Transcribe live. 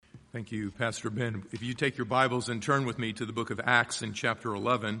Thank you, Pastor Ben. If you take your Bibles and turn with me to the book of Acts in chapter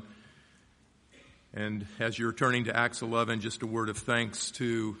 11. And as you're turning to Acts 11, just a word of thanks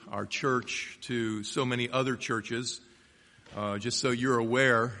to our church, to so many other churches. Just so you're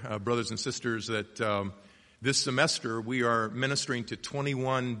aware, brothers and sisters, that this semester we are ministering to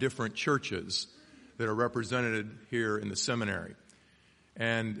 21 different churches that are represented here in the seminary.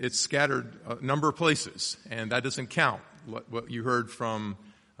 And it's scattered a number of places, and that doesn't count what you heard from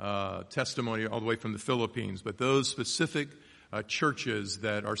testimony all the way from the Philippines, but those specific churches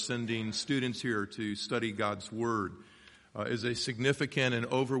that are sending students here to study God's Word is a significant and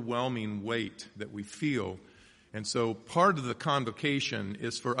overwhelming weight that we feel. And so part of the convocation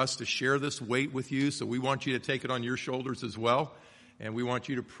is for us to share this weight with you, so we want you to take it on your shoulders as well, and we want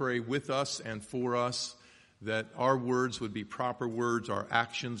you to pray with us and for us that our words would be proper words, our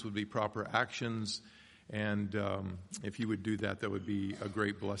actions would be proper actions. And if you would do that, that would be a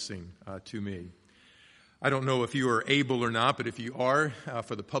great blessing to me. I don't know if you are able or not, but if you are,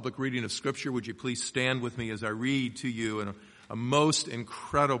 for the public reading of Scripture, would you please stand with me as I read to you a most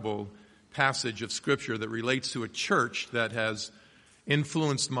incredible passage of Scripture that relates to a church that has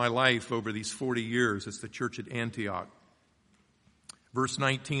influenced my life over these 40 years. It's the church at Antioch. Verse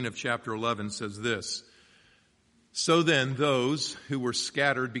 19 of chapter 11 says this: "So then those who were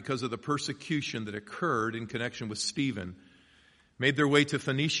scattered because of the persecution that occurred in connection with Stephen made their way to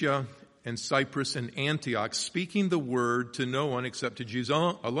Phoenicia and Cyprus and Antioch, speaking the word to no one except to Jews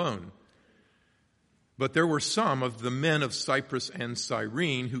alone. But there were some of the men of Cyprus and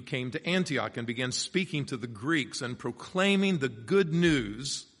Cyrene who came to Antioch and began speaking to the Greeks and proclaiming the good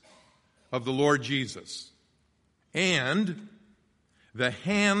news of the Lord Jesus. And the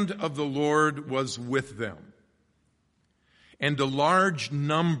hand of the Lord was with them. And a large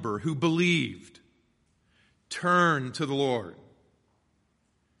number who believed turned to the Lord.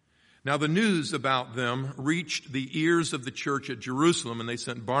 Now the news about them reached the ears of the church at Jerusalem, and they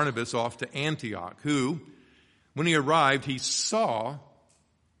sent Barnabas off to Antioch, who, when he arrived, he saw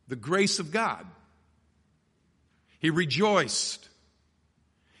the grace of God. He rejoiced,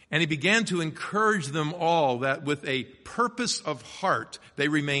 and he began to encourage them all that with a purpose of heart they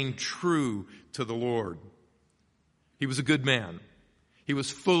remained true to the Lord. He was a good man. He was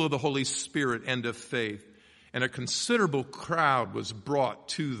full of the Holy Spirit and of faith, and a considerable crowd was brought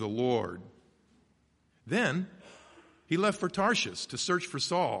to the Lord. Then he left for Tarshish to search for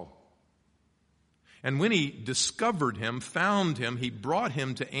Saul. And when he discovered him, found him, he brought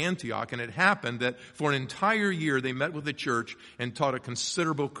him to Antioch. And it happened that for an entire year they met with the church and taught a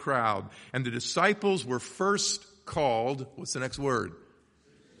considerable crowd. And the disciples were first called, what's the next word?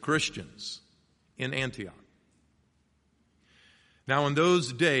 Christians in Antioch. Now in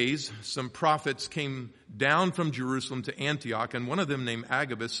those days, some prophets came down from Jerusalem to Antioch, and one of them named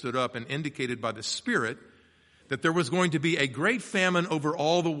Agabus stood up and indicated by the Spirit that there was going to be a great famine over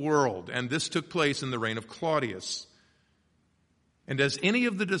all the world, and this took place in the reign of Claudius. And as any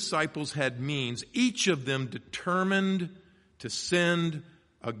of the disciples had means, each of them determined to send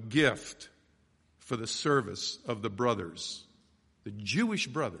a gift for the service of the brothers, the Jewish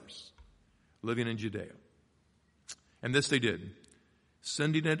brothers living in Judea. And this they did,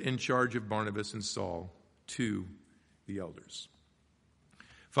 sending it in charge of Barnabas and Saul to the elders.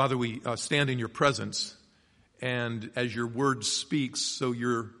 Father, we stand in your presence, and as your word speaks, so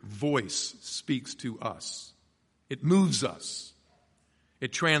your voice speaks to us. It moves us.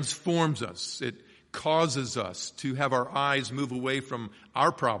 It transforms us. It causes us to have our eyes move away from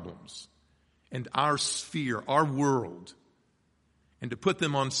our problems and our sphere, our world, and to put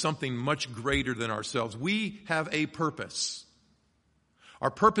them on something much greater than ourselves. We have a purpose. Our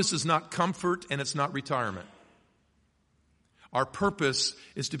purpose is not comfort and it's not retirement. Our purpose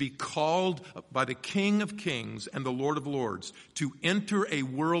is to be called by the King of Kings and the Lord of Lords to enter a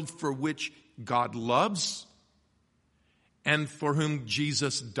world for which God loves and for whom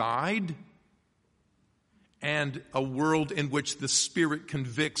Jesus died, and a world in which the Spirit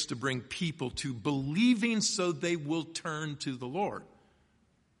convicts to bring people to believing so they will turn to the Lord.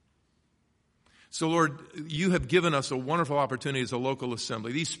 So, Lord, you have given us a wonderful opportunity as a local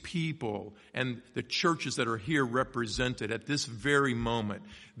assembly. These people and the churches that are here represented at this very moment,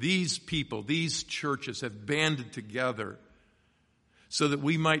 these people, these churches have banded together so that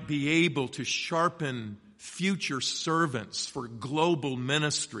we might be able to sharpen future servants for global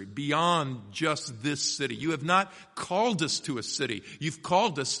ministry beyond just this city. You have not called us to a city. You've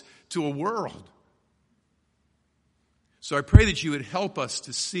called us to a world. So I pray that you would help us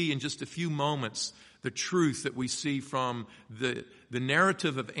to see in just a few moments the truth that we see from the the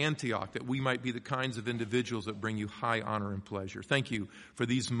narrative of Antioch, that we might be the kinds of individuals that bring you high honor and pleasure. Thank you for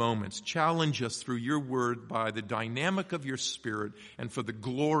these moments. Challenge us through your word by the dynamic of your Spirit and for the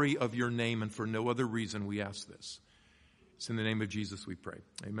glory of your name, and for no other reason we ask this. It's in the name of Jesus we pray.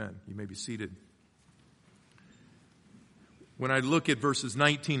 Amen. You may be seated. When I look at verses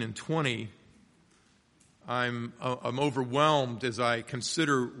 19 and 20, I'm overwhelmed as I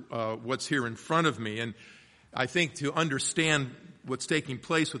consider what's here in front of me. And I think to understand what's taking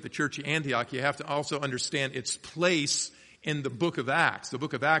place with the church of Antioch, you have to also understand its place in the book of Acts. The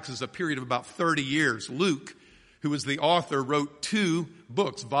book of Acts is a period of about 30 years. Luke, who is the author, wrote 2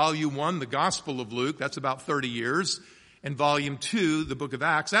 books. Volume 1, the Gospel of Luke, that's about 30 years. And volume 2, the book of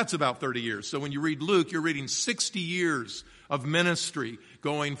Acts, that's about 30 years. So when you read Luke, you're reading 60 years of ministry,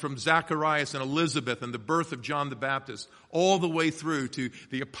 going from Zacharias and Elizabeth and the birth of John the Baptist all the way through to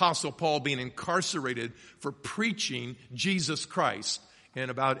the Apostle Paul being incarcerated for preaching Jesus Christ in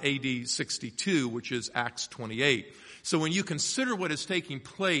about AD 62, which is Acts 28. So when you consider what is taking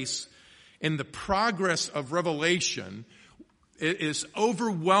place in the progress of Revelation, it is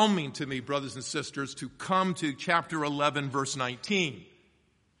overwhelming to me, brothers and sisters, to come to chapter 11, verse 19.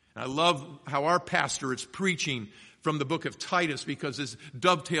 And I love how our pastor is preaching from the book of Titus, because this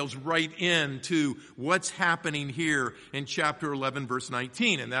dovetails right into what's happening here in chapter 11, verse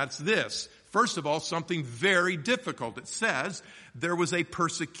 19. And that's this. First of all, something very difficult. It says there was a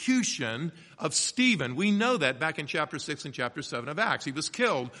persecution of Stephen. We know that back in chapter 6 and chapter 7 of Acts. He was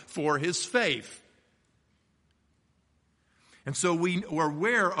killed for his faith. And so we are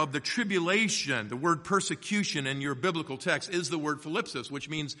aware of the tribulation. The word persecution in your biblical text is the word philipsis, which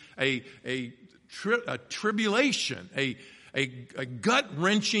means a tribulation, a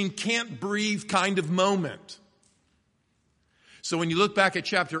gut-wrenching, can't-breathe kind of moment. So when you look back at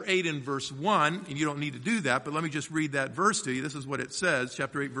chapter 8 and verse 1, and you don't need to do that, but let me just read that verse to you. This is what it says,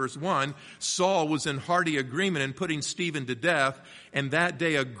 chapter 8, verse 1. Saul was in hearty agreement in putting Stephen to death, and that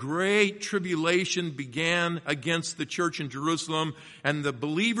day a great tribulation began against the church in Jerusalem, and the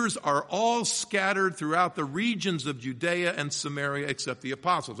believers are all scattered throughout the regions of Judea and Samaria except the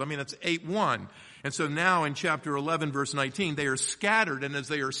apostles. I mean, that's 8:1. And so now in chapter 11, verse 19, they are scattered, and as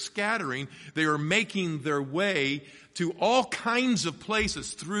they are scattering, they are making their way to all kinds of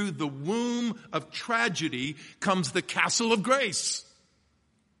places. Through the womb of tragedy comes the castle of grace.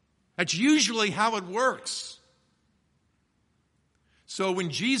 That's usually how it works. So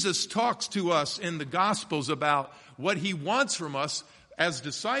when Jesus talks to us in the Gospels about what he wants from us as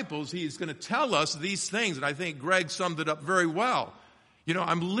disciples, he's going to tell us these things. And I think Greg summed it up very well. You know,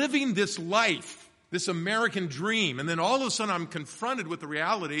 I'm living this life, this American dream, and then all of a sudden I'm confronted with the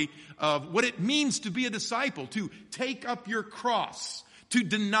reality of what it means to be a disciple, to take up your cross, to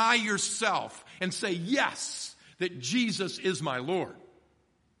deny yourself and say, yes, that Jesus is my Lord.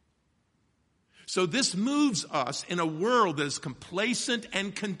 So this moves us in a world that is complacent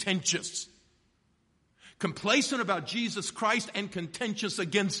and contentious. Complacent about Jesus Christ and contentious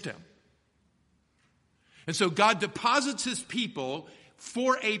against him. And so God deposits his people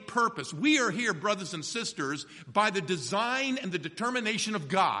for a purpose. We are here, brothers and sisters, by the design and the determination of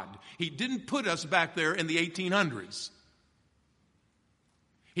God. He didn't put us back there in the 1800s.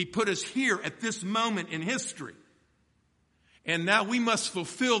 He put us here at this moment in history. And now we must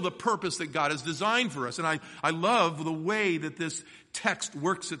fulfill the purpose that God has designed for us. And I love the way that this text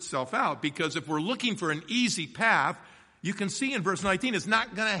works itself out, because if we're looking for an easy path, you can see in verse 19 it's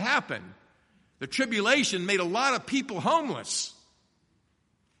not going to happen. The tribulation made a lot of people homeless.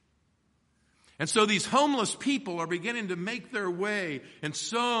 And so these homeless people are beginning to make their way in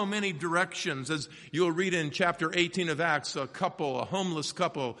so many directions. As you'll read in chapter 18 of Acts, a homeless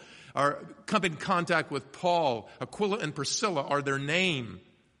couple, come in contact with Paul. Aquila and Priscilla are their name.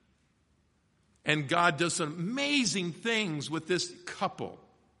 And God does some amazing things with this couple.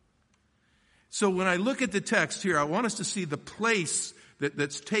 So when I look at the text here, I want us to see the place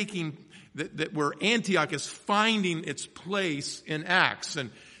that's taking, that where Antioch is finding its place in Acts. And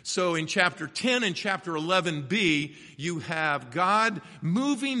so in chapter 10 and chapter 11b, you have God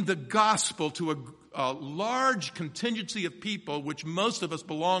moving the gospel to a large contingency of people, which most of us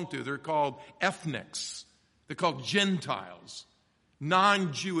belong to. They're called ethnics. They're called Gentiles,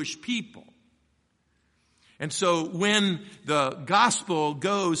 non-Jewish people. And so when the gospel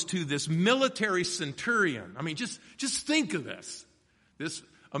goes to this military centurion, I mean, just think of this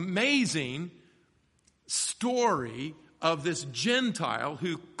amazing story of this Gentile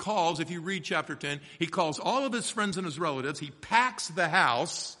who calls, if you read chapter 10, he calls all of his friends and his relatives. He packs the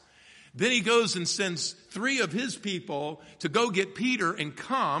house. Then he goes and sends 3 of his people to go get Peter and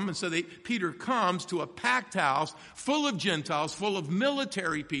come. And so Peter comes to a packed house full of Gentiles, full of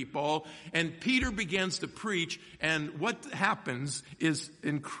military people. And Peter begins to preach. And what happens is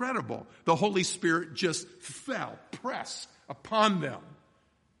incredible. The Holy Spirit just fell, pressed upon them.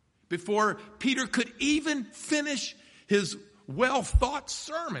 Before Peter could even finish his well-thought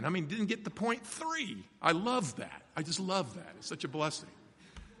sermon. I mean, didn't get to point 3. I love that. I just love that. It's such a blessing.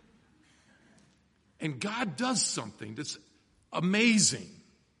 And God does something that's amazing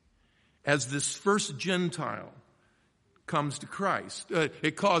as this first Gentile comes to Christ.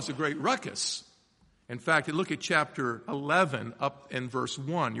 It caused a great ruckus. In fact, look at chapter 11 up in verse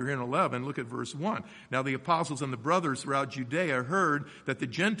 1. You're in 11, look at verse 1. Now the apostles and the brothers throughout Judea heard that the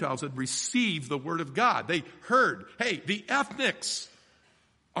Gentiles had received the word of God. They heard, hey, the ethnics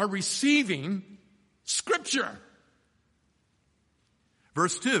are receiving Scripture.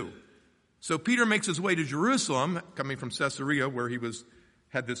 Verse 2. So Peter makes his way to Jerusalem, coming from Caesarea, where he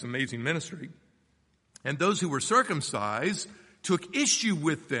had this amazing ministry. And those who were circumcised took issue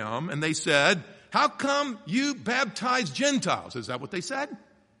with them, and they said, how come you baptize Gentiles? Is that what they said?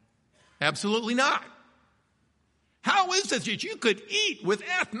 Absolutely not. How is it that you could eat with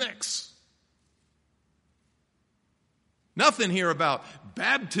ethnics? Nothing here about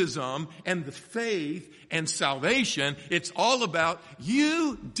baptism and the faith and salvation. It's all about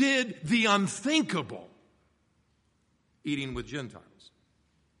you did the unthinkable, eating with Gentiles.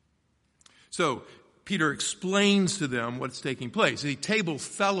 So Peter explains to them what's taking place. A table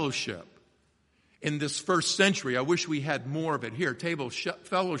fellowship in this first century, I wish we had more of it here. Table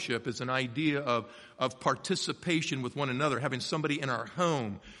fellowship is an idea of participation with one another, having somebody in our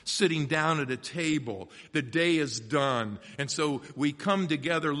home, sitting down at a table. The day is done. And so we come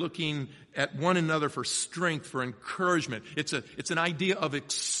together looking at one another for strength, for encouragement. It's an idea of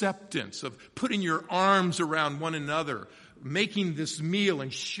acceptance, of putting your arms around one another, making this meal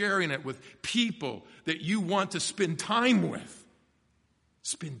and sharing it with people that you want to spend time with.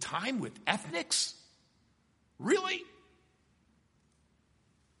 Spend time with ethnics? Really?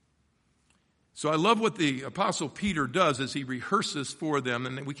 So I love what the Apostle Peter does as he rehearses for them,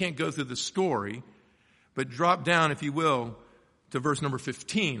 and we can't go through the story, but drop down, if you will, to verse number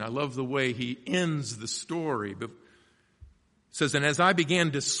 15. I love the way he ends the story. It says, and as I began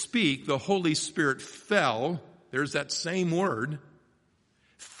to speak, the Holy Spirit fell, there's that same word,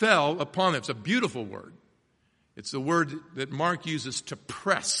 fell upon them. It's a beautiful word. It's the word that Mark uses to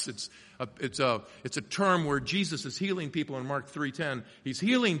press. It's a term where Jesus is healing people in Mark 3:10. He's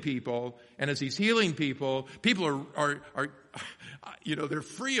healing people, and as he's healing people, people are they're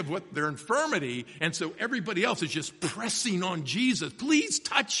free of what their infirmity, and so everybody else is just pressing on Jesus. Please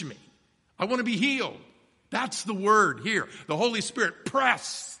touch me. I want to be healed. That's the word here. The Holy Spirit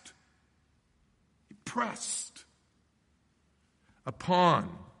pressed. He pressed upon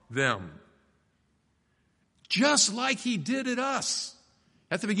them. Just like he did at us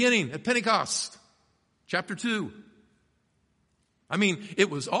at the beginning, at Pentecost, chapter 2. I mean, it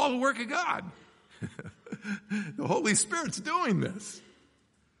was all the work of God. The Holy Spirit's doing this.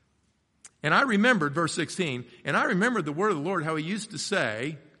 And I remembered, verse 16, and I remembered the word of the Lord, how he used to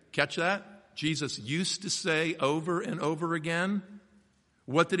say, catch that? Jesus used to say over and over again.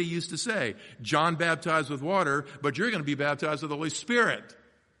 What did he used to say? John baptized with water, but you're going to be baptized with the Holy Spirit.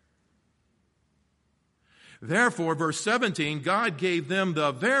 Therefore, verse 17, God gave them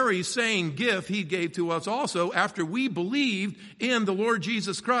the very same gift he gave to us also after we believed in the Lord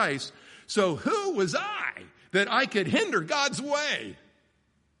Jesus Christ. So who was I that I could hinder God's way?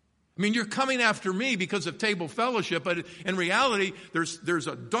 I mean, you're coming after me because of table fellowship, but in reality, there's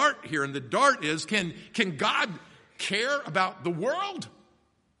a dart here, and the dart is, can God care about the world?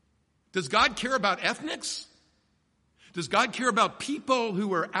 Does God care about ethnics? Does God care about people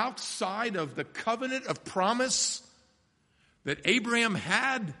who are outside of the covenant of promise that Abraham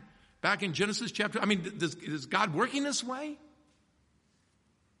had back in Genesis chapter? I mean, is God working this way?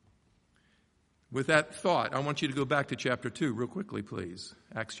 With that thought, I want you to go back to chapter 2 real quickly, please.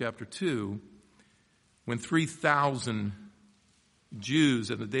 Acts chapter 2, when 3,000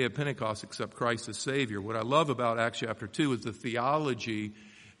 Jews at the day of Pentecost accept Christ as Savior. What I love about Acts chapter 2 is the theology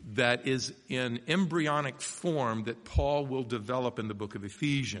that is in embryonic form that Paul will develop in the book of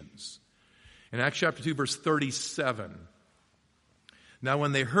Ephesians. In Acts chapter 2, verse 37. Now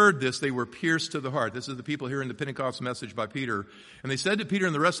when they heard this, they were pierced to the heart. This is the people hearing the Pentecost message by Peter. And they said to Peter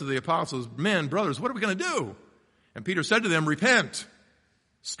and the rest of the apostles, men, brothers, what are we going to do? And Peter said to them, repent.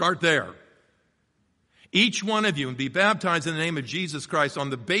 Start there. each one of you, and be baptized in the name of Jesus Christ on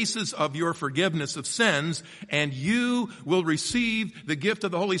the basis of your forgiveness of sins, and you will receive the gift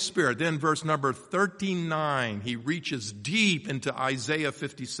of the Holy Spirit. Then verse number 39, he reaches deep into Isaiah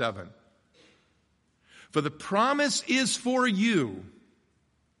 57. For the promise is for you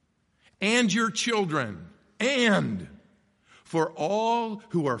and your children, and for all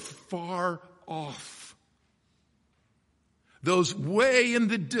who are far off, those way in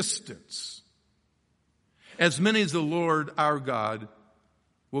the distance, as many as the Lord our God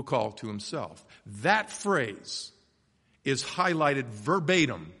will call to himself. That phrase is highlighted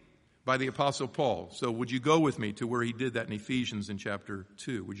verbatim by the Apostle Paul. So would you go with me to where he did that in Ephesians in chapter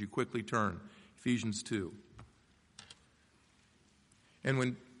 2? Would you quickly turn? Ephesians 2. And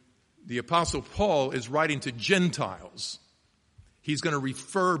when the Apostle Paul is writing to Gentiles, he's going to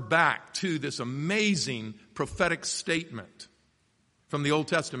refer back to this amazing prophetic statement from the Old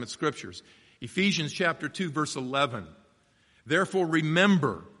Testament scriptures. Ephesians chapter 2, verse 11. Therefore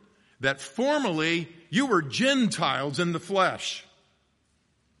remember that formerly you were Gentiles in the flesh,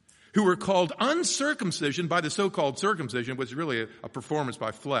 who were called uncircumcision by the so-called circumcision, which is really a performance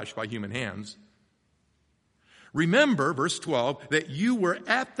by flesh, by human hands. Remember, verse 12, that you were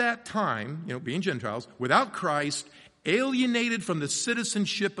at that time, being Gentiles, without Christ, alienated from the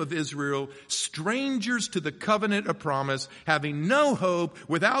citizenship of Israel, strangers to the covenant of promise, having no hope,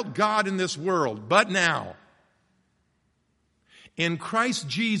 without God in this world. But now, in Christ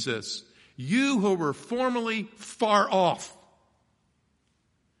Jesus, you who were formerly far off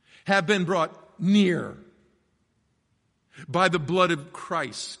have been brought near by the blood of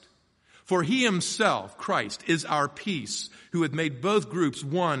Christ. For he himself, Christ, is our peace, who had made both groups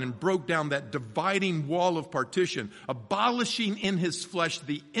one and broke down that dividing wall of partition, abolishing in his flesh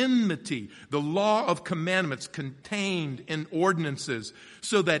the enmity, the law of commandments contained in ordinances,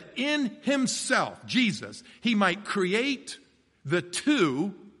 so that in himself, Jesus, he might create the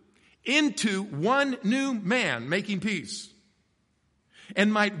two into one new man, making peace,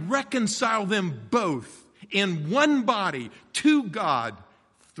 and might reconcile them both in one body to God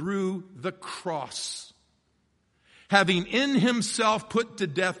through the cross, having in himself put to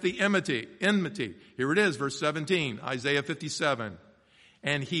death the enmity. Here it is, verse 17, Isaiah 57.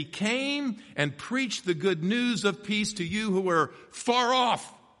 And he came and preached the good news of peace to you who were far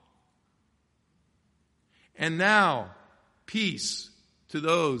off. And now, peace to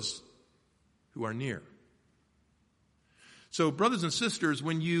those who are near. So, brothers and sisters,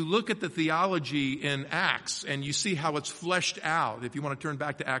 when you look at the theology in Acts and you see how it's fleshed out, if you want to turn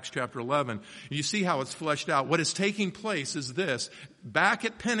back to Acts chapter 11, you see how it's fleshed out. What is taking place is this. Back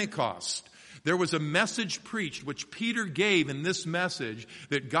at Pentecost, there was a message preached, which Peter gave in this message,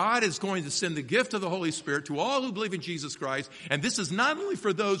 that God is going to send the gift of the Holy Spirit to all who believe in Jesus Christ. And this is not only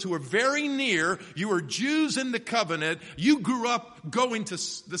for those who are very near, you are Jews in the covenant, you grew up going to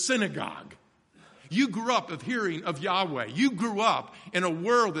the synagogue. You grew up of hearing of Yahweh. You grew up in a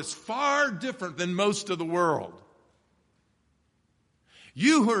world that's far different than most of the world.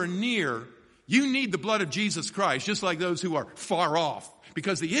 You who are near, you need the blood of Jesus Christ, just like those who are far off.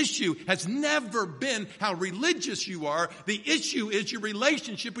 Because the issue has never been how religious you are. The issue is your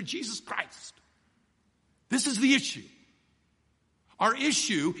relationship with Jesus Christ. This is the issue. Our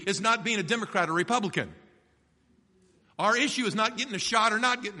issue is not being a Democrat or Republican. Our issue is not getting a shot or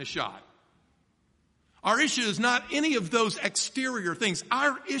not getting a shot. Our issue is not any of those exterior things.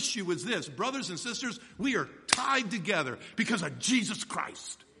 Our issue is this. Brothers and sisters, we are tied together because of Jesus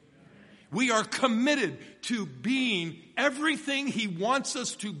Christ. We are committed to being everything he wants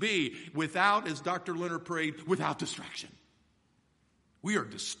us to be without, as Dr. Leonard prayed, without distraction. We are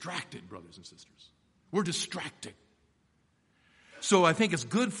distracted, brothers and sisters. We're distracted. So I think it's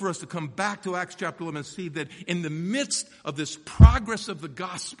good for us to come back to Acts chapter 11 and see that in the midst of this progress of the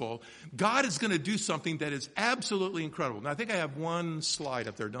gospel, God is going to do something that is absolutely incredible. Now, I think I have one slide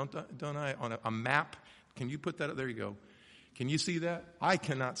up there, don't I, on a map. Can you put that up? There you go. Can you see that? I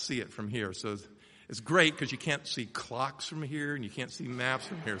cannot see it from here. So it's great because you can't see clocks from here and you can't see maps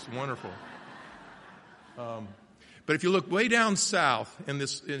from here. It's wonderful. But if you look way down south in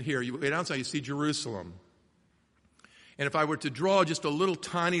here, way down south, you see Jerusalem. And if I were to draw just a little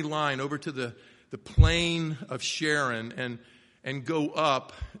tiny line over to the plain of Sharon and go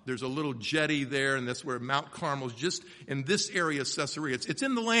up, there's a little jetty there, and that's where Mount Carmel is, just in this area of Caesarea. It's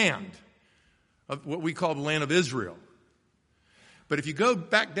in the land of what we call the land of Israel. But if you go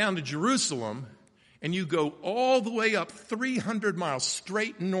back down to Jerusalem and you go all the way up 300 miles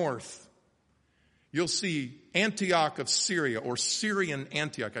straight north, you'll see Antioch of Syria, or Syrian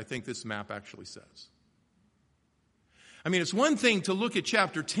Antioch, I think this map actually says. I mean, it's one thing to look at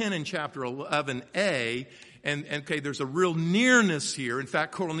chapter 10 and chapter 11a, and okay, there's a real nearness here. In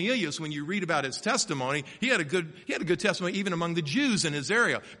fact, Cornelius, when you read about his testimony, he had a good testimony even among the Jews in his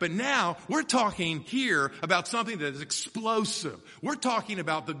area. But now we're talking here about something that is explosive. We're talking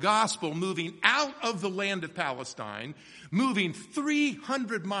about the gospel moving out of the land of Palestine, moving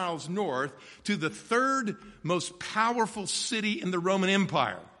 300 miles north to the third most powerful city in the Roman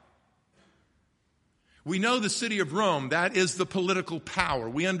Empire. We know the city of Rome, that is the political power.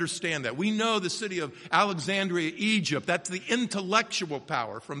 We understand that. We know the city of Alexandria, Egypt, that's the intellectual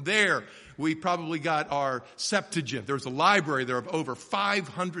power. From there, we probably got our Septuagint. There's a library there of over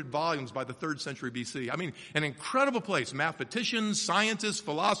 500 volumes by the 3rd century BC. I mean, an incredible place. Mathematicians, scientists,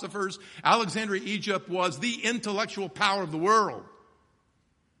 philosophers. Alexandria, Egypt was the intellectual power of the world.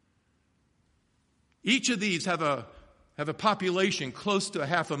 Each of these have a population close to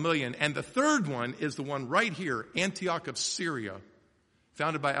 500,000. And the third one is the one right here, Antioch of Syria,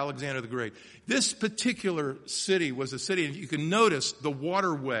 founded by Alexander the Great. This particular city was a city, and you can notice the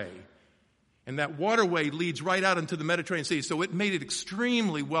waterway. And that waterway leads right out into the Mediterranean Sea. So it made it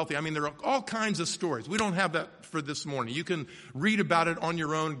extremely wealthy. I mean, there are all kinds of stories. We don't have that for this morning. You can read about it on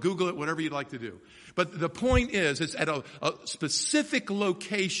your own, Google it, whatever you'd like to do. But the point is, it's at a specific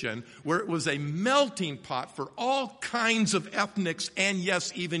location where it was a melting pot for all kinds of ethnics and,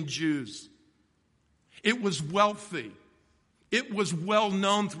 yes, even Jews. It was wealthy. It was well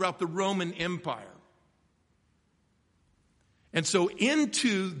known throughout the Roman Empire. And so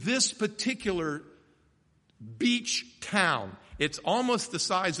into this particular beach town, it's almost the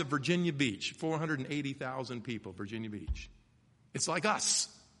size of Virginia Beach, 480,000 people, Virginia Beach. It's like us.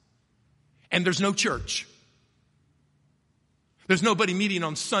 And there's no church. There's nobody meeting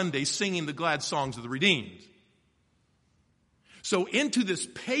on Sunday singing the glad songs of the redeemed. So into this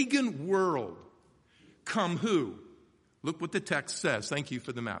pagan world come who? Look what the text says. Thank you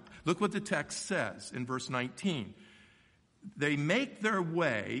for the map. Look what the text says in verse 19. They make their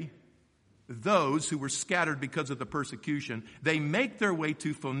way, those who were scattered because of the persecution, they make their way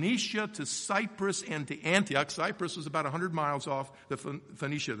to Phoenicia, to Cyprus, and to Antioch. Cyprus was about 100 miles off the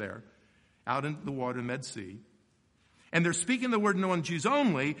Phoenicia there, out into the water, Med Sea. And they're speaking the word known Jews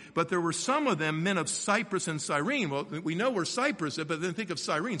only, but there were some of them men of Cyprus and Cyrene. Well, we know where Cyprus is, but then think of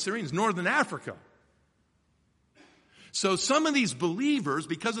Cyrene. Cyrene is northern Africa. So some of these believers,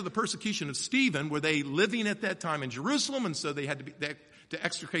 because of the persecution of Stephen, were they living at that time in Jerusalem, and so they had to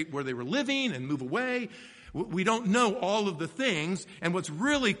extricate where they were living and move away. We don't know all of the things, and what's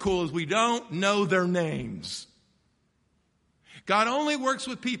really cool is we don't know their names. God only works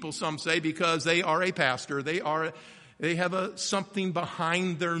with people, some say, because they are a pastor. They have something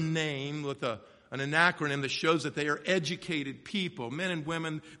behind their name with an acronym that shows that they are educated people, men and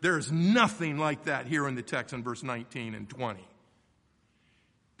women. There is nothing like that here in the text in verse 19 and 20.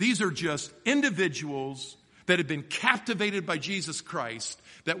 These are just individuals that had been captivated by Jesus Christ,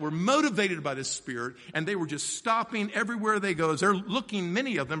 that were motivated by the Spirit, and they were just stopping everywhere they go. As they're looking,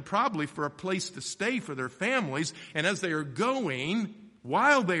 many of them probably for a place to stay for their families, and as they are going,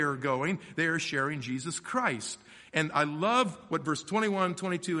 while they are going, they are sharing Jesus Christ. And I love what verse 21,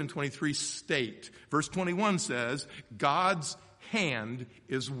 22, and 23 state. Verse 21 says, God's hand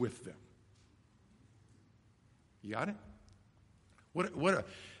is with them. You got it?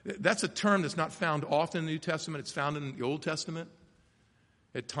 That's a term that's not found often in the New Testament. It's found in the Old Testament.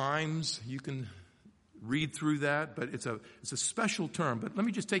 At times you can read through that, but it's a special term. But let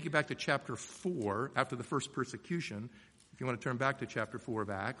me just take you back to chapter 4 after the first persecution. If you want to turn back to chapter 4 of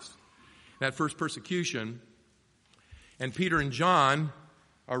Acts. That first persecution, and Peter and John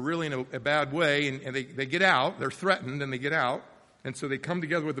are really in a bad way, and they get out. They're threatened, and they get out. And so they come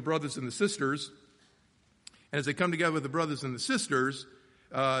together with the brothers and the sisters. And as they come together with the brothers and the sisters,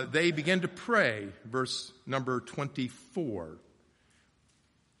 they begin to pray. Verse number 24.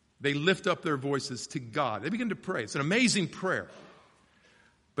 They lift up their voices to God. They begin to pray. It's an amazing prayer.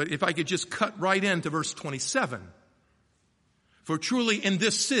 But if I could just cut right into verse 27. For truly in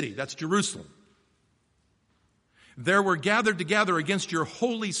this city, that's Jerusalem, there were gathered together against your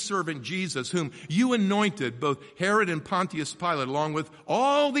holy servant Jesus, whom you anointed, both Herod and Pontius Pilate, along with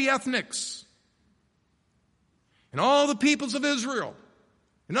all the ethnics and all the peoples of Israel.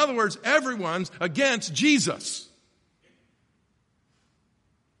 In other words, everyone's against Jesus.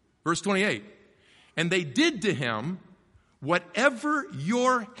 Verse 28, and they did to him whatever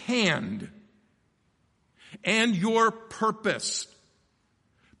your hand and your purpose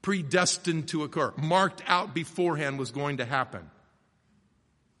predestined to occur, marked out beforehand was going to happen.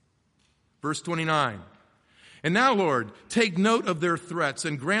 Verse 29, And now, Lord, take note of their threats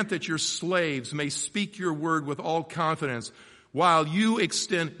and grant that your slaves may speak your word with all confidence while you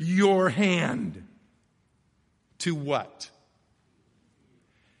extend your hand to what?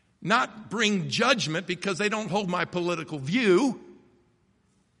 Not bring judgment because they don't hold my political view.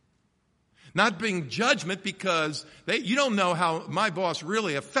 Not bring judgment because you don't know how my boss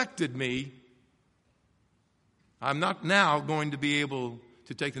really affected me. I'm not now going to be able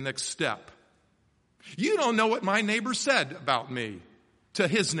to take the next step. You don't know what my neighbor said about me to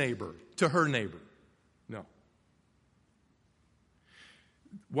his neighbor, to her neighbor. No.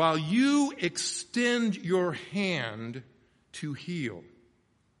 While you extend your hand to heal,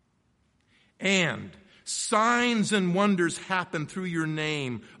 and signs and wonders happen through your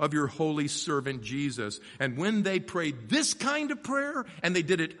name of your holy servant Jesus. And when they prayed this kind of prayer, and they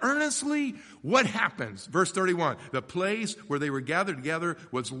did it earnestly, what happens? Verse 31, the place where they were gathered together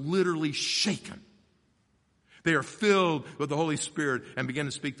was literally shaken. They are filled with the Holy Spirit and begin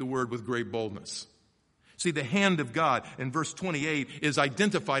to speak the word with great boldness. See, the hand of God in verse 28 is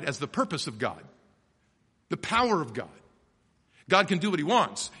identified as the purpose of God, the power of God. God can do what he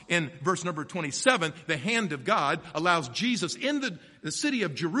wants. In verse number 27, the hand of God allows Jesus in the city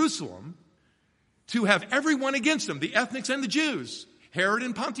of Jerusalem to have everyone against him, the ethnics and the Jews, Herod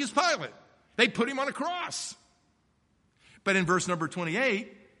and Pontius Pilate. They put him on a cross. But in verse number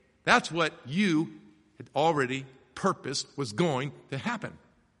 28, that's what you had already purposed was going to happen.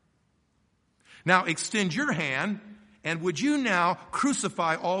 Now extend your hand, and would you now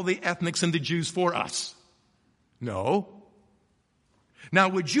crucify all the ethnics and the Jews for us? No. Now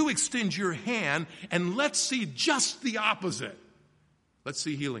would you extend your hand and let's see just the opposite. Let's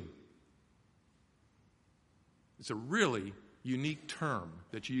see healing. It's a really unique term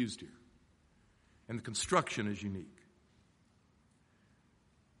that's used here. And the construction is unique.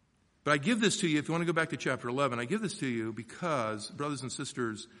 But I give this to you, if you want to go back to chapter 11, I give this to you because, brothers and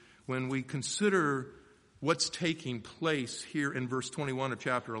sisters, when we consider what's taking place here in verse 21 of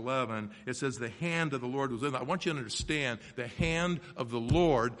chapter 11, it says the hand of the Lord was with them. I want you to understand the hand of the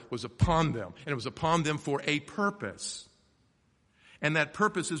Lord was upon them, and it was upon them for a purpose. And that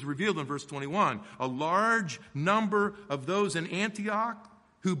purpose is revealed in verse 21. A large number of those in Antioch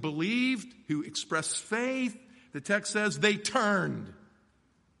who believed, who expressed faith, the text says they turned.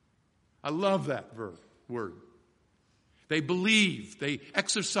 I love that word. They believed. They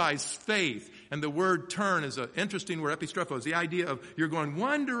exercised faith. And the word turn is an interesting word, epistrepho. It's the idea of you're going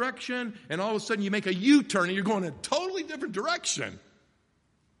one direction and all of a sudden you make a U-turn and you're going a totally different direction.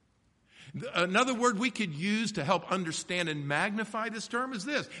 Another word we could use to help understand and magnify this term is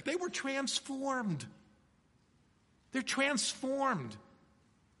this. They were transformed. They're transformed.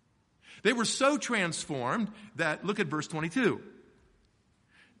 They were so transformed that, look at verse 22.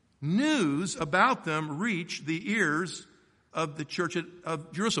 News about them reached the ears of the church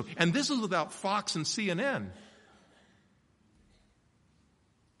of Jerusalem. And this is without Fox and CNN.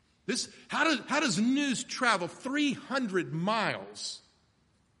 How does news travel 300 miles?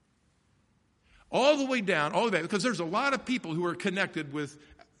 All the way down, all the way back, because there's a lot of people who are connected with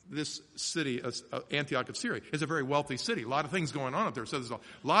this city, Antioch of Syria. It's a very wealthy city. A lot of things going on up there. So there's a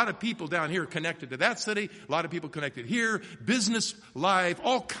lot of people down here connected to that city. A lot of people connected here. Business, life,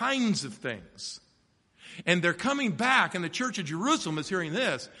 all kinds of things. And they're coming back, and the church of Jerusalem is hearing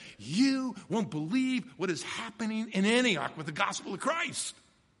this. You won't believe what is happening in Antioch with the gospel of Christ.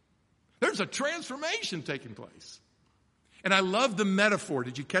 There's a transformation taking place. And I love the metaphor.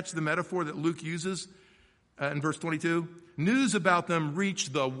 Did you catch the metaphor that Luke uses in verse 22? News about them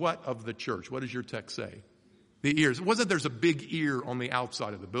reached the what of the church? What does your text say? The ears. It wasn't there's a big ear on the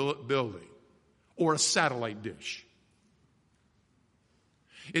outside of the building or a satellite dish.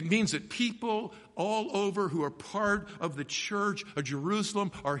 It means that people all over who are part of the church of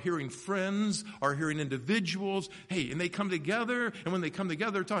Jerusalem are hearing friends, are hearing individuals. Hey, and they come together, and when they come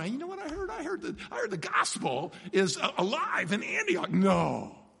together, they're talking, hey, you know what I heard? I heard the gospel is alive in Antioch.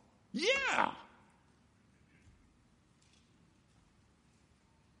 No. Yeah.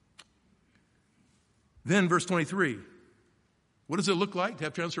 Then verse 23. What does it look like to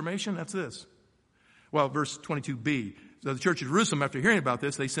have transformation? That's this. Well, verse 22b. So the church of Jerusalem, after hearing about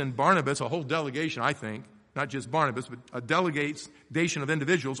this, they send Barnabas, a whole delegation, I think, not just Barnabas, but a delegation of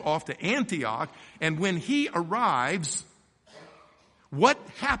individuals off to Antioch. And when he arrives, what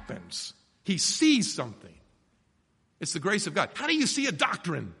happens? He sees something. It's the grace of God. How do you see a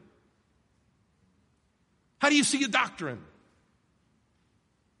doctrine? How do you see a doctrine?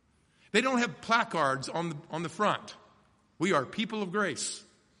 They don't have placards on the front. We are people of grace.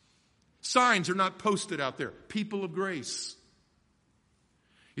 Signs are not posted out there. People of grace.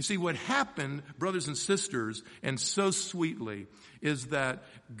 You see, what happened, brothers and sisters, and so sweetly, is that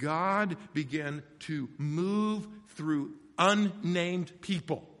God began to move through unnamed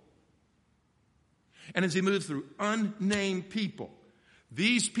people. And as he moved through unnamed people,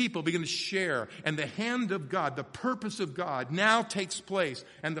 these people begin to share, and the hand of God, the purpose of God now takes place,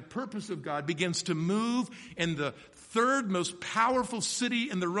 and the purpose of God begins to move in the third most powerful city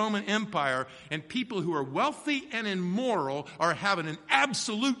in the Roman Empire, and people who are wealthy and immoral are having an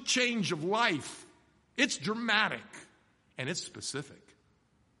absolute change of life. It's dramatic, and it's specific.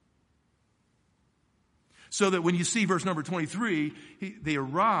 So that when you see verse number 23, they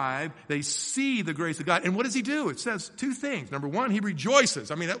arrive, they see the grace of God. And what does he do? It says two things. Number one, he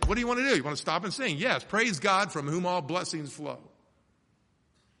rejoices. I mean, what do you want to do? You want to stop and sing? Yes, praise God from whom all blessings flow.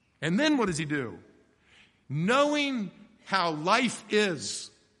 And then what does he do? Knowing how life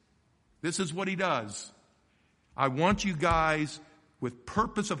is, this is what he does. I want you guys with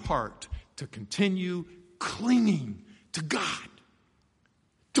purpose of heart to continue clinging to God.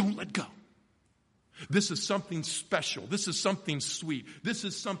 Don't let go. This is something special. This is something sweet. This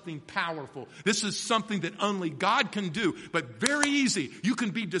is something powerful. This is something that only God can do, but very easy. You can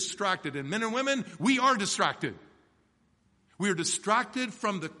be distracted. And men and women, we are distracted. We are distracted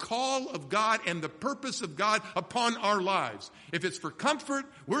from the call of God and the purpose of God upon our lives. If it's for comfort,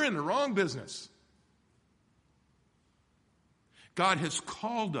 we're in the wrong business. God has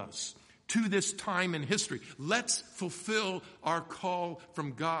called us to this time in history. Let's fulfill our call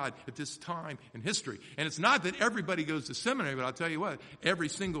from God at this time in history. And it's not that everybody goes to seminary, but I'll tell you what, every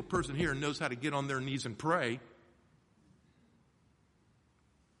single person here knows how to get on their knees and pray.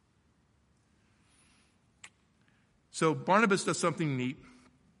 So Barnabas does something neat.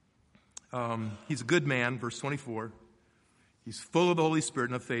 He's a good man, verse 24. He's full of the Holy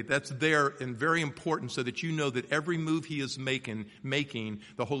Spirit and of faith. That's there and very important so that you know that every move he is making,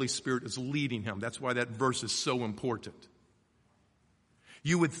 the Holy Spirit is leading him. That's why that verse is so important.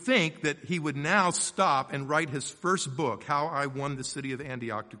 You would think that he would now stop and write his first book, How I Won the City of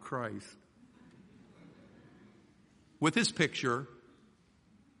Antioch to Christ. With his picture.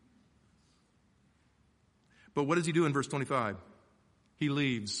 But what does he do in verse 25? He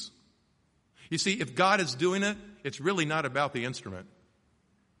leaves. You see, if God is doing it, it's really not about the instrument.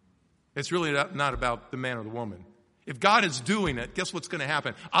 It's really not about the man or the woman. If God is doing it, guess what's going to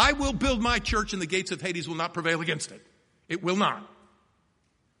happen? I will build my church and the gates of Hades will not prevail against it. It will not.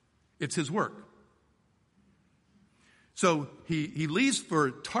 It's his work. So he leaves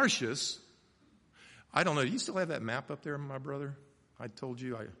for Tarshish. I don't know. Do you still have that map up there, my brother? I told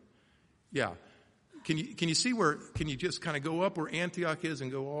you. Yeah. Can you see where, can you just kind of go up where Antioch is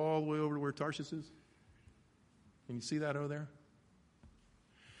and go all the way over to where Tarshish is? Can you see that over there?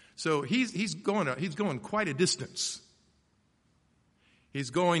 So he's going quite a distance.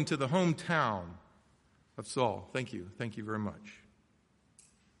 He's going to the hometown of Saul. Thank you very much.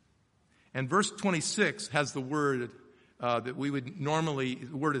 And verse 26 has the word that we would normally,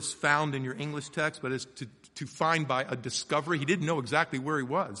 the word is found in your English text, but it's to find by a discovery. He didn't know exactly where he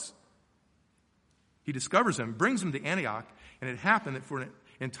was. He discovers him, brings him to Antioch, and it happened that for an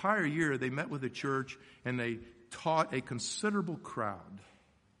entire year they met with the church and they taught a considerable crowd.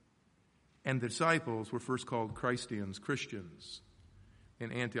 And the disciples were first called Christians, Christians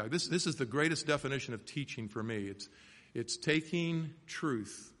in Antioch. This is the greatest definition of teaching for me. It's taking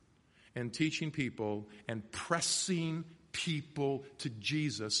truth and teaching people and pressing people to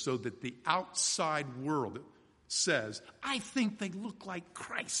Jesus so that the outside world says, I think they look like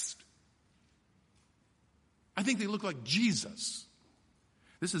Christ. I think they look like Jesus.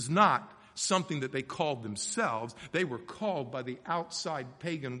 This is not something that they called themselves. They were called by the outside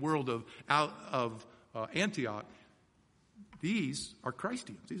pagan world of Antioch. These are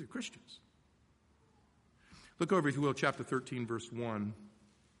Christians. These are Christians. Look over, if you will, chapter 13, verse 1.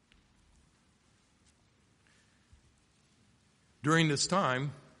 During this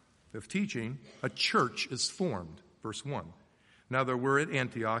time of teaching, a church is formed. Verse 1. Now there were at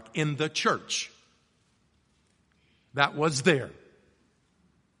Antioch in the church that was there.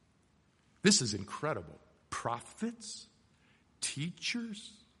 This is incredible. Prophets,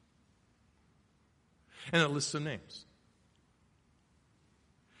 teachers, and it lists some names.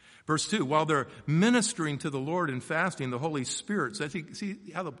 Verse 2, while they're ministering to the Lord and fasting, the Holy Spirit, so see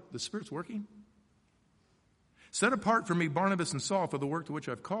how the Spirit's working? Set apart for me Barnabas and Saul for the work to which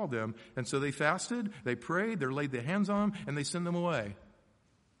I've called them. And so they fasted, they prayed, they laid their hands on them, and they sent them away.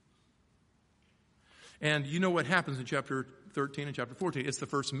 And you know what happens in chapter 13 and chapter 14. It's the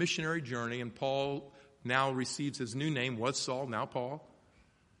first missionary journey, and Paul now receives his new name, was Saul, now Paul.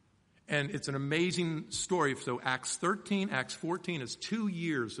 And it's an amazing story. So Acts 13, Acts 14 is 2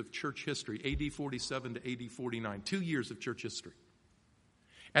 years of church history, AD 47 to AD 49, 2 years of church history.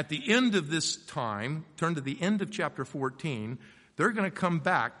 At the end of this time, turn to the end of chapter 14, they're going to come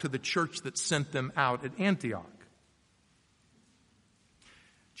back to the church that sent them out at Antioch.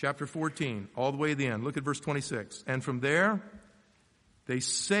 Chapter 14, all the way to the end. Look at verse 26. And from there, they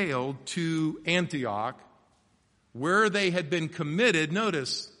sailed to Antioch, where they had been committed.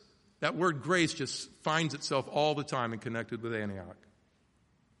 Notice, that word grace just finds itself all the time and connected with Antioch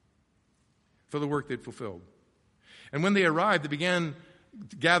for the work they'd fulfilled. And when they arrived, they began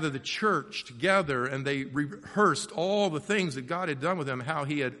to gather the church together, and they rehearsed all the things that God had done with them, how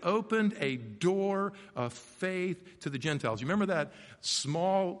he had opened a door of faith to the Gentiles. You remember that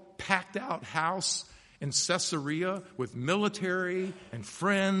small, packed-out house in Caesarea with military and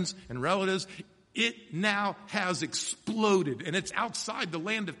friends and relatives? It now has exploded, and it's outside the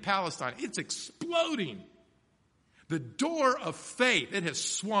land of Palestine. It's exploding. The door of faith, it has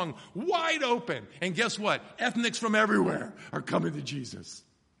swung wide open. And guess what? Ethnics from everywhere are coming to Jesus.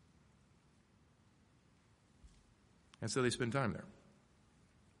 And so they spend time there.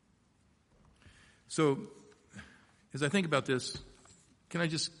 So, as I think about this, can I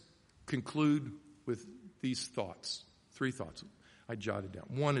just conclude with these thoughts? 3 thoughts I jotted down.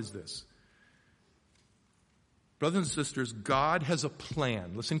 One is this. Brothers and sisters, God has a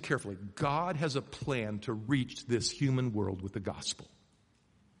plan. Listen carefully. God has a plan to reach this human world with the gospel.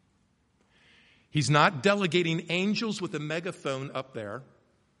 He's not delegating angels with a megaphone up there.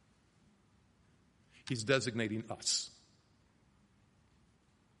 He's designating us.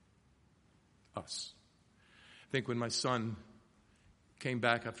 Us. I think when my son came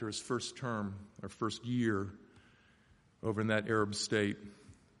back after his first term, or first year, over in that Arab state,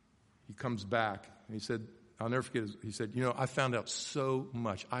 he comes back and he said, I'll never forget, he said, I found out so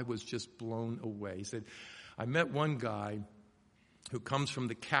much. I was just blown away. He said, I met one guy who comes from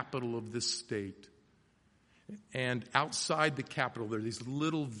the capital of this state. And outside the capital, there are these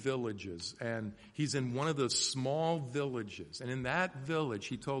little villages. And he's in one of those small villages. And in that village,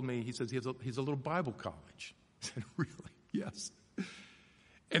 he told me, he says, he's a little Bible college. I said, really? Yes.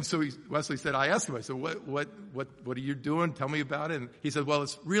 And so Wesley said, I asked him, I said, what are you doing? Tell me about it. And he said, well,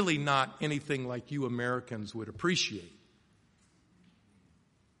 it's really not anything like you Americans would appreciate.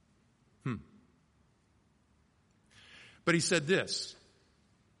 But he said this,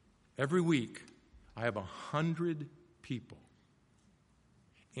 every week I have 100 people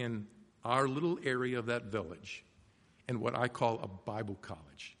in our little area of that village in what I call a Bible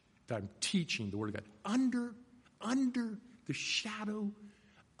college that I'm teaching the Word of God under the shadow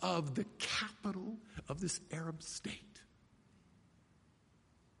of the capital of this Arab state.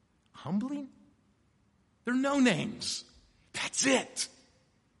 Humbling? There are no names. That's it.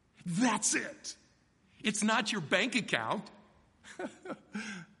 That's it. It's not your bank account.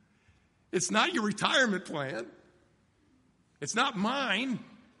 It's not your retirement plan. It's not mine.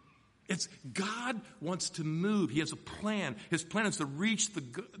 It's God wants to move. He has a plan. His plan is to reach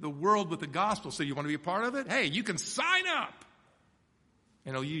the world with the gospel. So you want to be a part of it? Hey, you can sign up.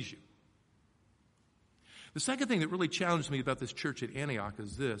 And he'll use you. The second thing that really challenged me about this church at Antioch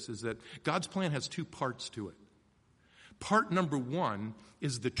is that God's plan has 2 parts to it. Part number 1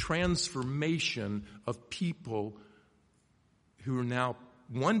 is the transformation of people who are now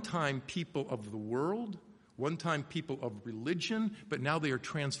one-time people of the world, one-time people of religion, but now they are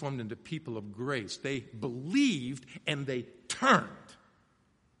transformed into people of grace. They believed and they turned.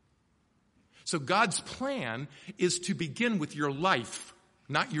 So God's plan is to begin with your life,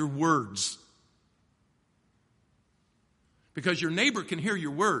 not your words. Because your neighbor can hear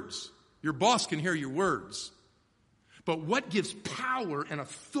your words. Your boss can hear your words. But what gives power and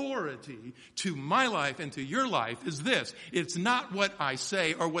authority to my life and to your life is this. It's not what I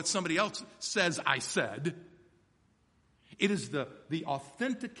say or what somebody else says I said. It is the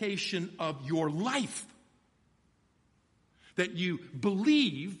authentication of your life. That you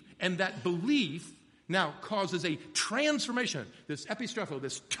believe, and that belief now causes a transformation, this epistrepho,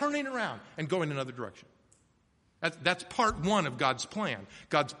 this turning around and going in another direction. That's part 1 of God's plan.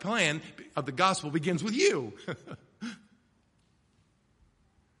 God's plan of the gospel begins with you.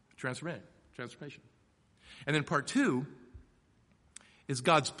 Transformation. And then part 2 is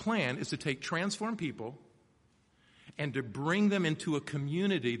God's plan is to take transformed people and to bring them into a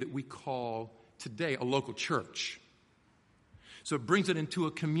community that we call today a local church. So it brings it into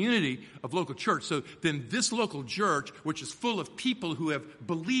a community of local church. So then this local church, which is full of people who have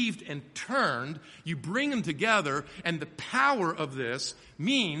believed and turned, you bring them together, and the power of this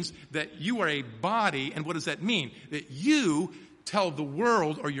means that you are a body. And what does that mean? That you tell the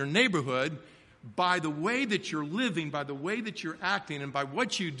world or your neighborhood by the way that you're living, by the way that you're acting, and by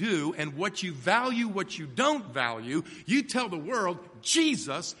what you do and what you value, what you don't value. You tell the world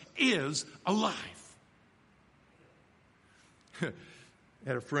Jesus is alive. I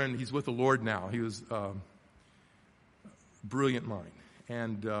had a friend, he's with the Lord now. He was a brilliant mind.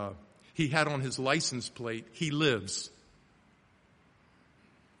 And he had on his license plate, "He lives."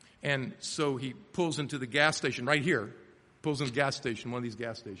 And so he pulls into the gas station right here, pulls in the gas station, one of these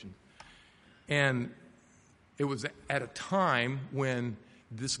gas stations. And it was at a time when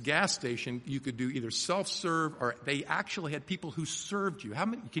this gas station, you could do either self-serve or they actually had people who served you. How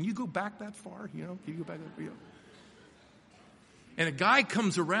many? Can you go back that far? Can you go back that far? And a guy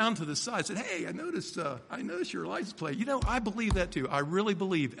comes around to the side and said, "Hey, I noticed your license plate. I believe that too. I really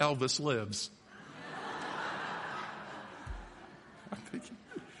believe Elvis lives." I'm thinking.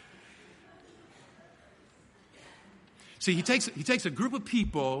 See, he takes a group of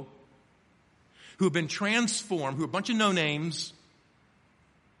people who have been transformed, who are a bunch of no-names,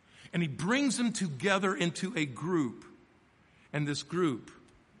 and he brings them together into a group. And this group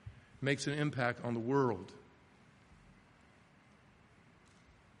makes an impact on the world.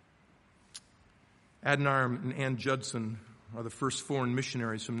 Adoniram and Ann Judson are the first foreign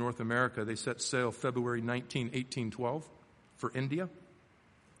missionaries from North America. They set sail February 19, 1812 for India.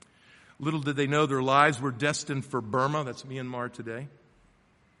 Little did they know their lives were destined for Burma. That's Myanmar today.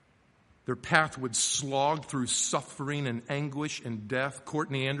 Their path would slog through suffering and anguish and death.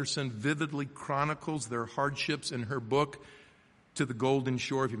 Courtney Anderson vividly chronicles their hardships in her book, To the Golden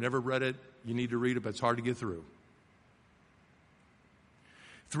Shore. If you've never read it, you need to read it, but it's hard to get through.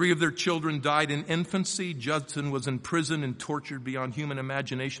 3 of their children died in infancy. Judson was in prison and tortured beyond human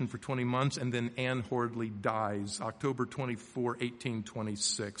imagination for 20 months. And then Anne Hordley dies, October 24,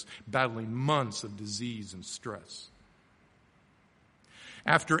 1826, battling months of disease and stress.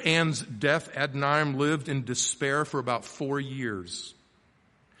 After Anne's death, Adoniram lived in despair for about 4 years.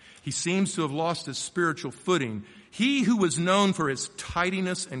 He seems to have lost his spiritual footing. He who was known for his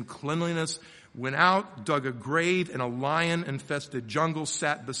tidiness and cleanliness went out, dug a grave in a lion-infested jungle,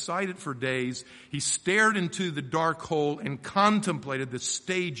 sat beside it for days. He stared into the dark hole and contemplated the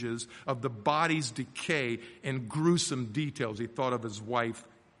stages of the body's decay in gruesome details. He thought of his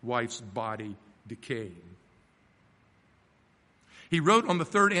wife's body decaying. He wrote on the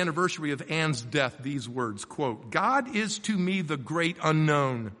 3rd anniversary of Anne's death these words, quote, "God is to me the great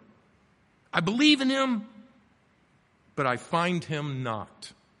unknown. I believe in him, but I find him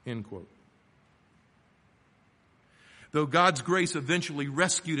not," end quote. Though God's grace eventually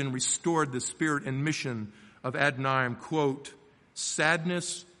rescued and restored the spirit and mission of Adoniram, quote,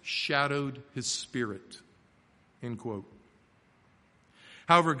 "sadness shadowed his spirit," end quote.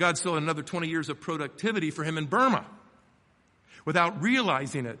 However, God still had another 20 years of productivity for him in Burma. Without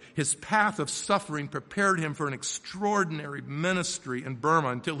realizing it, his path of suffering prepared him for an extraordinary ministry in Burma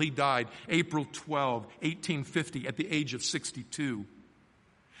until he died April 12, 1850, at the age of 62.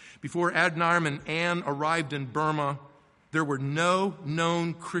 Before Adoniram and Anne arrived in Burma, there were no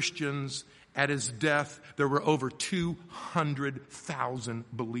known Christians. At his death, there were over 200,000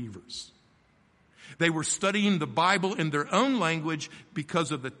 believers. They were studying the Bible in their own language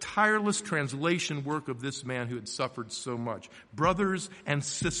because of the tireless translation work of this man who had suffered so much. Brothers and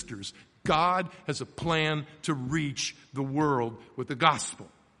sisters, God has a plan to reach the world with the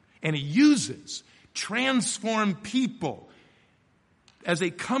gospel. And he uses transformed people as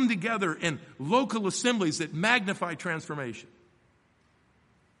they come together in local assemblies that magnify transformation.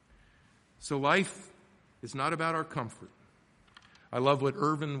 So life is not about our comfort. I love what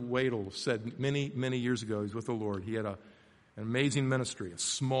Irvin Wadle said many, many years ago. He's with the Lord. He had an amazing ministry, a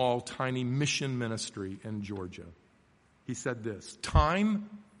small, tiny mission ministry in Georgia. He said this, "Time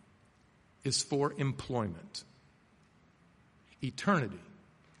is for employment. Eternity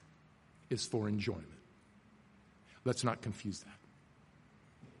is for enjoyment." Let's not confuse that.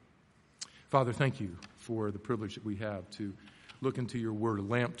 Father, thank you for the privilege that we have to look into your word, a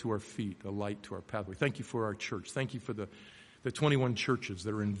lamp to our feet, a light to our pathway. Thank you for our church. Thank you for the 21 churches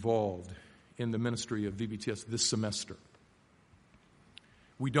that are involved in the ministry of VBTS this semester.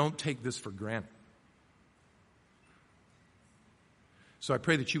 We don't take this for granted. So I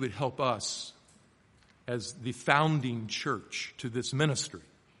pray that you would help us as the founding church to this ministry,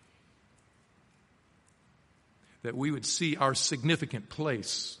 that we would see our significant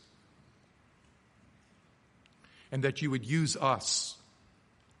place, and that you would use us,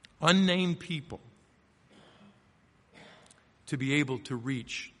 unnamed people, to be able to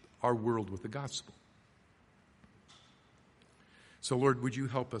reach our world with the gospel. So, Lord, would you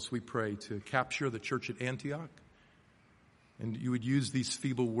help us, we pray, to capture the church at Antioch And you would use these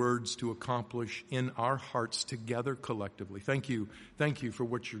feeble words to accomplish in our hearts together collectively. Thank you. Thank you for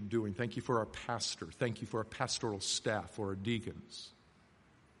what you're doing. Thank you for our pastor. Thank you for our pastoral staff, for our deacons.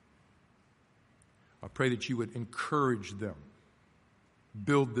 I pray that you would encourage them,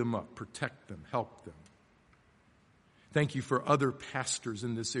 build them up, protect them, help them. Thank you for other pastors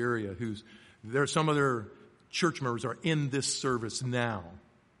in this area some of their church members are in this service now.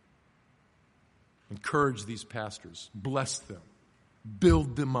 Encourage these pastors. Bless them.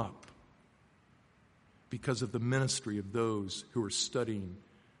 Build them up because of the ministry of those who are studying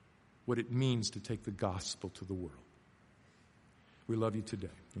what it means to take the gospel to the world. We love you today.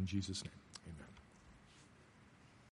 In Jesus' name.